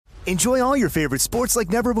Enjoy all your favorite sports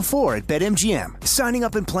like never before at BetMGM. Signing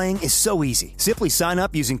up and playing is so easy. Simply sign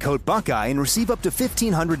up using code Buckeye and receive up to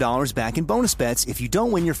 $1,500 back in bonus bets if you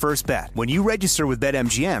don't win your first bet. When you register with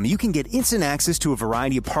BetMGM, you can get instant access to a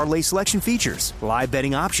variety of parlay selection features, live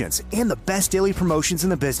betting options, and the best daily promotions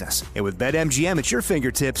in the business. And with BetMGM at your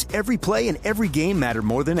fingertips, every play and every game matter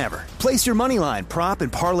more than ever. Place your moneyline, prop,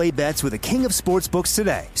 and parlay bets with the king of sportsbooks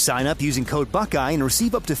today. Sign up using code Buckeye and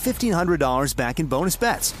receive up to $1,500 back in bonus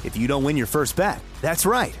bets if you don't win your first bet. That's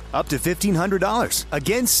right, up to $1,500.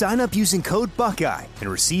 Again, sign up using code Buckeye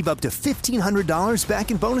and receive up to $1,500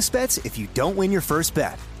 back in bonus bets if you don't win your first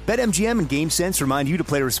bet. BetMGM and GameSense remind you to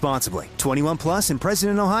play responsibly. 21 plus and present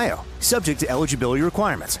in Ohio. Subject to eligibility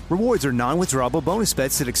requirements. Rewards are non-withdrawable bonus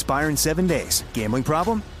bets that expire in 7 days. Gambling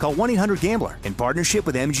problem? Call 1-800-GAMBLER in partnership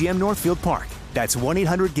with MGM Northfield Park. That's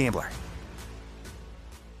 1-800-GAMBLER.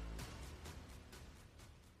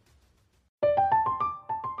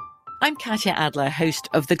 I'm Katya Adler, host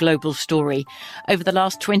of The Global Story. Over the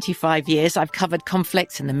last 25 years, I've covered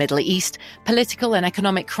conflicts in the Middle East, political and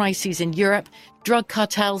economic crises in Europe, drug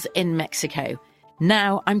cartels in Mexico.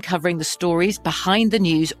 Now I'm covering the stories behind the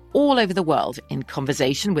news all over the world in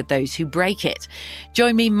conversation with those who break it.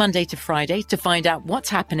 Join me Monday to Friday to find out what's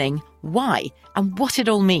happening, why, and what it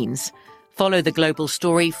all means. Follow The Global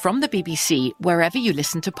Story from the BBC wherever you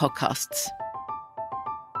listen to podcasts.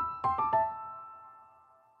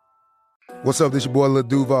 What's up, this your boy Lil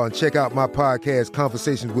Duval, and check out my podcast,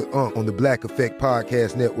 Conversations with Unc, on the Black Effect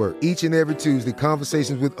Podcast Network. Each and every Tuesday,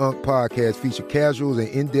 Conversations with Unc podcast feature casuals and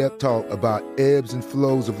in-depth talk about ebbs and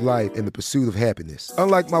flows of life and the pursuit of happiness.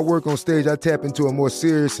 Unlike my work on stage, I tap into a more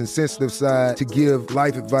serious and sensitive side to give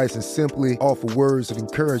life advice and simply offer words of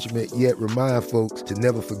encouragement, yet remind folks to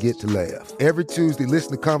never forget to laugh. Every Tuesday,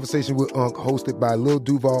 listen to Conversations with Unc, hosted by Lil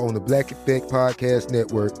Duval on the Black Effect Podcast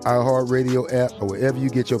Network, iHeartRadio app, or wherever you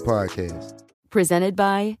get your podcasts. Presented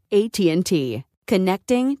by AT&T.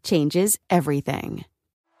 Connecting changes everything.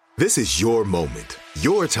 This is your moment,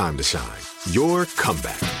 your time to shine, your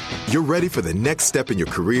comeback. You're ready for the next step in your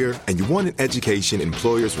career, and you want an education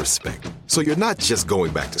employers respect. So you're not just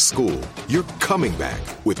going back to school, you're coming back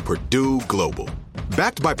with Purdue Global.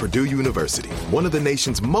 Backed by Purdue University, one of the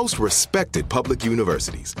nation's most respected public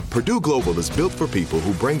universities, Purdue Global is built for people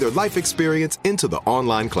who bring their life experience into the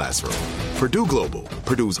online classroom. Purdue Global,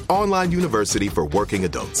 Purdue's online university for working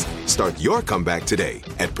adults. Start your comeback today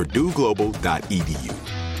at purdueglobal.edu.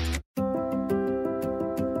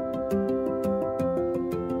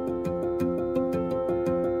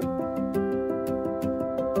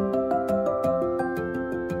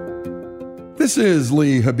 This is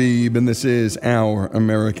Lee Habib, and this is Our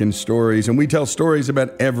American Stories, and we tell stories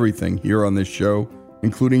about everything here on this show,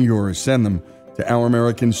 including yours. Send them to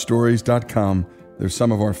ouramericanstories.com. They're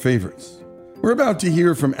some of our favorites. We're about to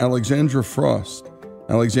hear from Alexandra Frost.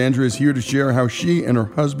 Alexandra is here to share how she and her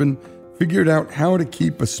husband figured out how to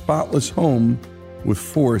keep a spotless home with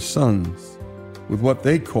 4 sons, with what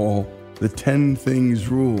they call the 10 Things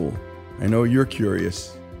Rule. I know you're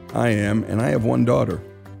curious. I am, and I have 1 daughter.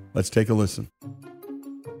 Let's take a listen.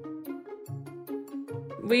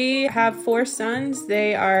 We have 4 sons.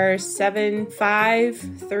 They are 7, 5,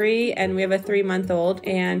 3, and we have a 3-month-old.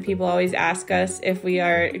 And people always ask us if we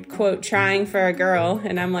are, quote, trying for a girl.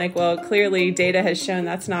 And I'm like, well, clearly data has shown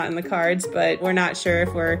that's not in the cards, but we're not sure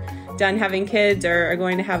if we're done having kids or are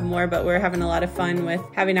going to have more, but we're having a lot of fun with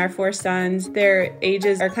having our 4 sons. Their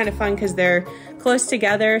ages are kind of fun because they're close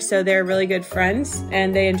together, so they're really good friends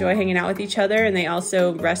and they enjoy hanging out with each other, and they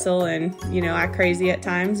also wrestle and, act crazy at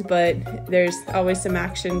times, but there's always some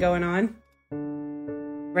action going on.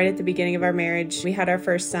 Right at the beginning of our marriage, we had our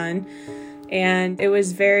first son, and it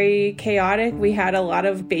was very chaotic. We had a lot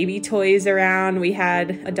of baby toys around. We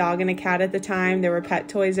had a dog and a cat at the time. There were pet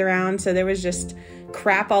toys around, so there was just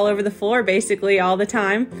crap all over the floor basically all the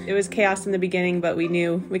time. It was chaos in the beginning, but we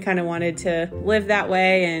knew we kind of wanted to live that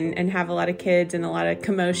way and have a lot of kids and a lot of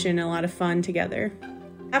commotion and a lot of fun together.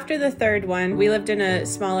 After the 3rd one, we lived in a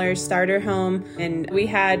smaller starter home, and we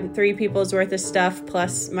had 3 people's worth of stuff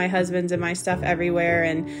plus my husband's and my stuff everywhere,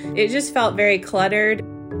 and it just felt very cluttered.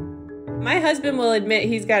 My husband will admit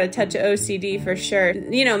he's got a touch of OCD for sure.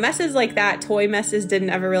 Messes like that, toy messes,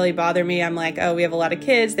 didn't ever really bother me. I'm like, oh, we have a lot of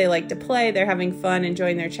kids. They like to play. They're having fun,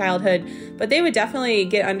 enjoying their childhood. But they would definitely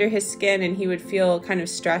get under his skin, and he would feel kind of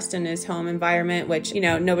stressed in his home environment, which,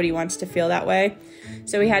 nobody wants to feel that way.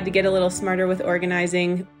 So we had to get a little smarter with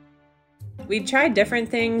organizing. We tried different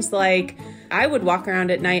things, like I would walk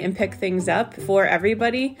around at night and pick things up for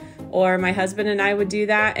everybody, or my husband and I would do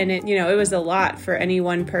that. And it was a lot for any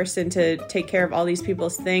one person to take care of all these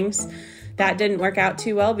people's things. that didn't work out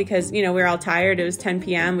too well because, we were all tired. It was 10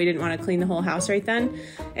 p.m. We didn't want to clean the whole house right then.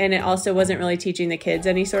 And it also wasn't really teaching the kids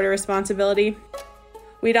any sort of responsibility.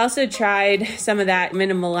 We'd also tried some of that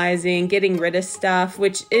minimalizing, getting rid of stuff,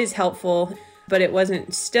 which is helpful, but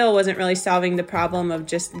it still wasn't really solving the problem of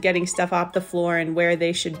just getting stuff off the floor and where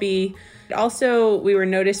they should be. Also, we were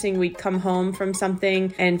noticing we'd come home from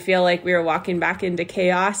something and feel like we were walking back into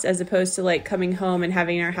chaos as opposed to like coming home and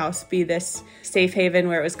having our house be this safe haven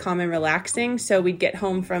where it was calm and relaxing. So we'd get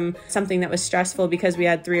home from something that was stressful because we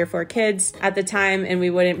had 3 or 4 kids at the time and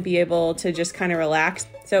we wouldn't be able to just kind of relax.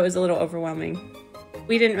 So it was a little overwhelming.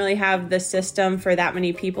 We didn't really have the system for that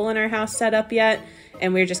many people in our house set up yet,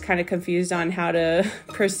 and we were just kind of confused on how to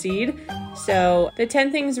proceed. So the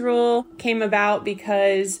 10 things rule came about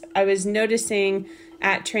because I was noticing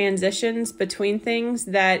at transitions between things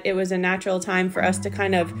that it was a natural time for us to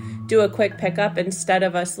kind of do a quick pickup instead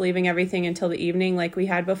of us leaving everything until the evening like we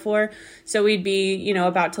had before. So we'd be,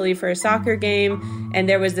 about to leave for a soccer game, and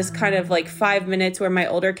there was this kind of like 5 minutes where my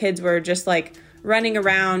older kids were just like running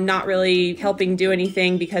around, not really helping do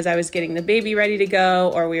anything because I was getting the baby ready to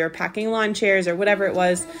go, or we were packing lawn chairs or whatever it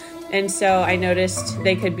was. And so I noticed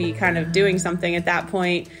they could be kind of doing something at that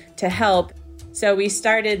point to help. So we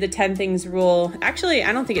started the 10 things rule. Actually,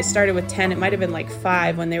 I don't think it started with 10. It might have been like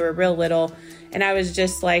 5 when they were real little. And I was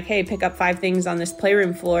just like, hey, pick up 5 things on this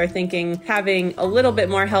playroom floor, thinking having a little bit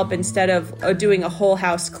more help instead of doing a whole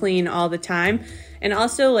house clean all the time. And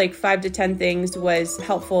also like 5 to 10 things was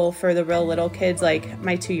helpful for the real little kids. Like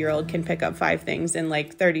my 2-year-old can pick up 5 things in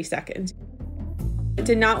like 30 seconds. It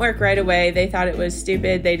did not work right away. They thought it was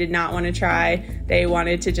stupid. They did not want to try. They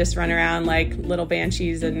wanted to just run around like little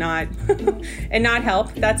banshees and not and not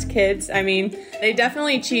help. That's kids. I mean, they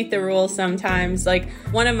definitely cheat the rules sometimes. Like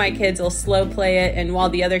one of my kids will slow play it, and while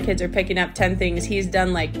the other kids are picking up 10 things, he's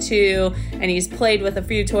done like 2, and he's played with a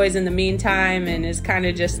few toys in the meantime and is kind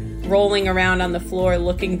of just rolling around on the floor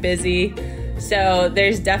looking busy. So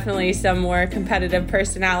there's definitely some more competitive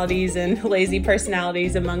personalities and lazy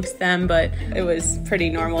personalities amongst them, but it was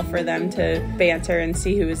pretty normal for them to banter and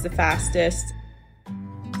see who was the fastest.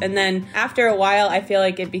 And then after a while, I feel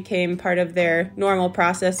like it became part of their normal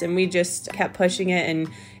process, and we just kept pushing it. And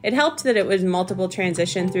it helped that it was multiple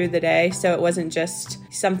transition through the day, so it wasn't just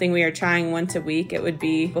something we were trying once a week. It would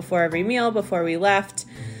be before every meal, before we left.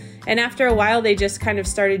 And after a while, they just kind of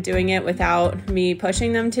started doing it without me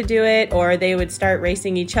pushing them to do it, or they would start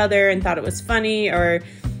racing each other and thought it was funny, or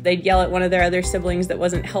they'd yell at one of their other siblings that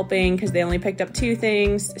wasn't helping because they only picked up 2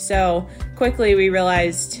 things. So quickly we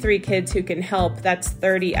realized 3 kids who can help, that's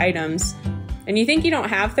 30 items. And you think you don't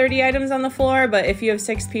have 30 items on the floor, but if you have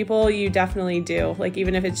 6 people, you definitely do. Like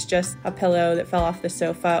even if it's just a pillow that fell off the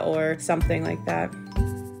sofa or something like that.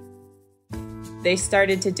 They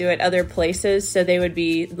started to do it other places, so they would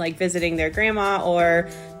be like visiting their grandma, or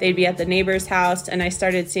they'd be at the neighbor's house, and I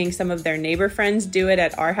started seeing some of their neighbor friends do it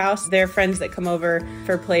at our house. Their friends that come over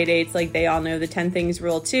for play dates, like they all know the 10 things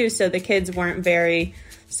rule too, so the kids weren't very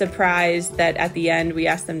surprised that at the end we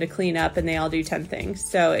asked them to clean up and they all do 10 things.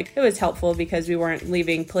 So it was helpful because we weren't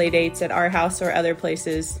leaving play dates at our house or other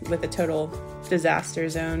places with a total disaster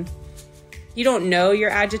zone. You don't know you're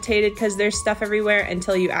agitated because there's stuff everywhere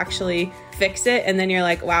until you actually fix it. And then you're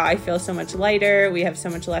like, wow, I feel so much lighter. We have so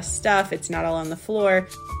much less stuff. It's not all on the floor.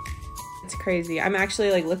 It's crazy. I'm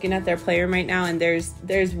actually like looking at their playroom right now, and there's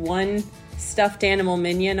one stuffed animal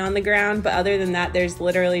minion on the ground. But other than that, there's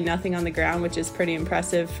literally nothing on the ground, which is pretty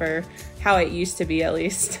impressive for how it used to be, at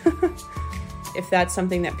least. If that's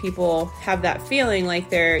something that people have that feeling like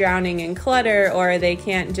they're drowning in clutter, or they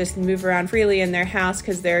can't just move around freely in their house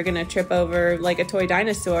because they're going to trip over like a toy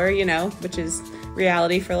dinosaur, which is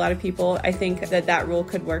reality for a lot of people, I think that rule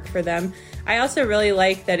could work for them. I also really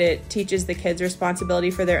like that it teaches the kids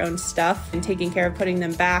responsibility for their own stuff, and taking care of putting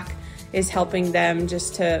them back is helping them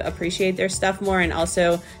just to appreciate their stuff more, and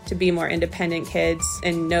also to be more independent kids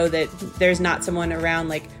and know that there's not someone around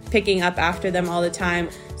like picking up after them all the time.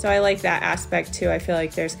 So I like that aspect too. I feel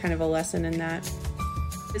like there's kind of a lesson in that.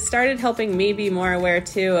 It started helping me be more aware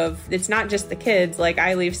too of it's not just the kids, like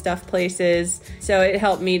I leave stuff places. So it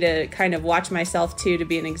helped me to kind of watch myself too, to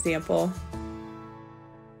be an example.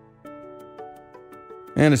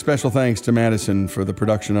 And a special thanks to Madison for the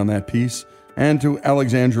production on that piece, and to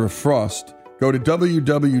Alexandra Frost. Go to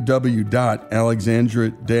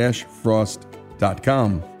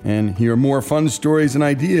www.alexandra-frost.com and hear more fun stories and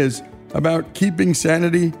ideas about keeping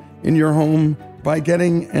sanity in your home by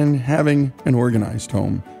getting and having an organized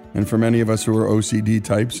home. And for many of us who are OCD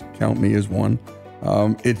types, count me as one,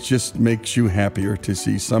 it just makes you happier to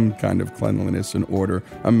see some kind of cleanliness and order.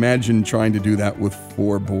 Imagine trying to do that with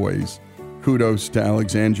 4 boys. Kudos to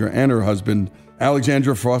Alexandra and her husband.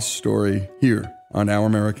 Alexandra Frost's story here on Our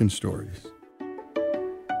American Stories.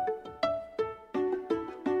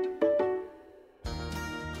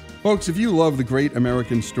 Folks, if you love the great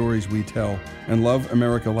American stories we tell and love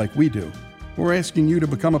America like we do, we're asking you to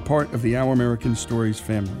become a part of the Our American Stories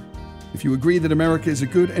family. If you agree that America is a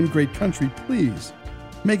good and great country, please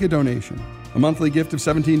make a donation. A monthly gift of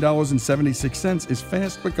 $17.76 is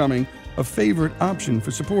fast becoming a favorite option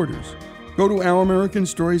for supporters. Go to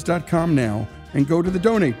OurAmericanStories.com now and go to the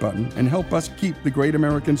donate button and help us keep the great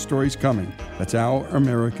American stories coming. That's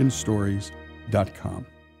OurAmericanStories.com.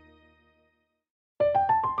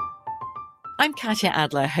 I'm Katya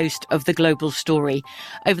Adler, host of The Global Story.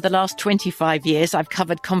 Over the last 25 years, I've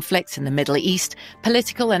covered conflicts in the Middle East,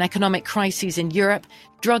 political and economic crises in Europe,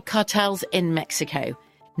 drug cartels in Mexico.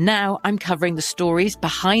 Now I'm covering the stories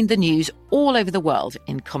behind the news all over the world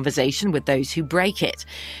in conversation with those who break it.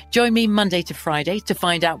 Join me Monday to Friday to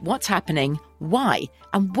find out what's happening, why,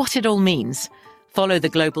 and what it all means. Follow The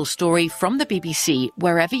Global Story from the BBC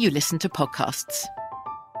wherever you listen to podcasts.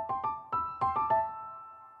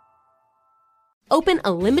 Open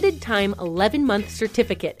a limited-time 11-month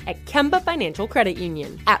certificate at Kemba Financial Credit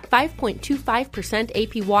Union. At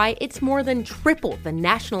 5.25% APY, it's more than triple the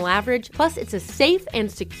national average, plus it's a safe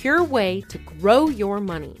and secure way to grow your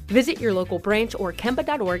money. Visit your local branch or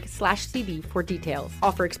kemba.org/cb for details.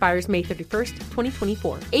 Offer expires May 31st,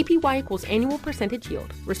 2024. APY equals annual percentage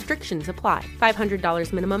yield. Restrictions apply.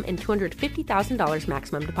 $500 minimum and $250,000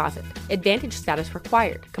 maximum deposit. Advantage status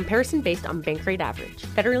required. Comparison based on bank rate average.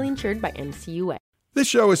 Federally insured by NCUA. This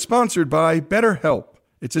show is sponsored by BetterHelp.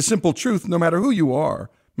 It's a simple truth, no matter who you are.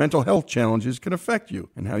 Mental health challenges can affect you,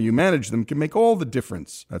 and how you manage them can make all the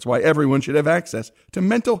difference. That's why everyone should have access to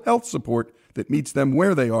mental health support that meets them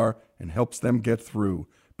where they are and helps them get through.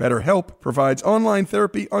 BetterHelp provides online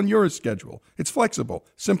therapy on your schedule. It's flexible,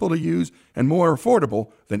 simple to use, and more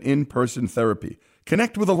affordable than in-person therapy.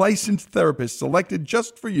 Connect with a licensed therapist selected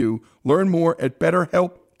just for you. Learn more at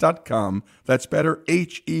BetterHelp.com. That's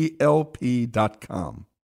BetterHelp.com.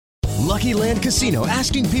 Lucky Land Casino,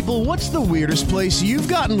 asking people, what's the weirdest place you've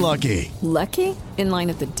gotten lucky? Lucky? In line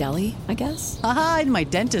at the deli, I guess? Aha, in my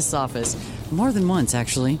dentist's office. More than once,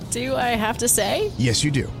 actually. Do I have to say? Yes,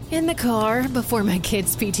 you do. In the car before my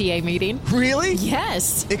kids' PTA meeting. Really?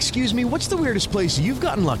 Yes. Excuse me, what's the weirdest place you've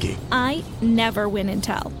gotten lucky? I never win and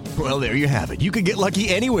tell. Well, there you have it. You can get lucky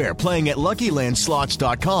anywhere, playing at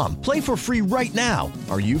LuckyLandSlots.com. Play for free right now.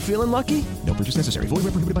 Are you feeling lucky? No purchase necessary. Void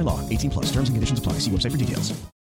where prohibited by law. 18+. Terms and conditions apply. See website for details.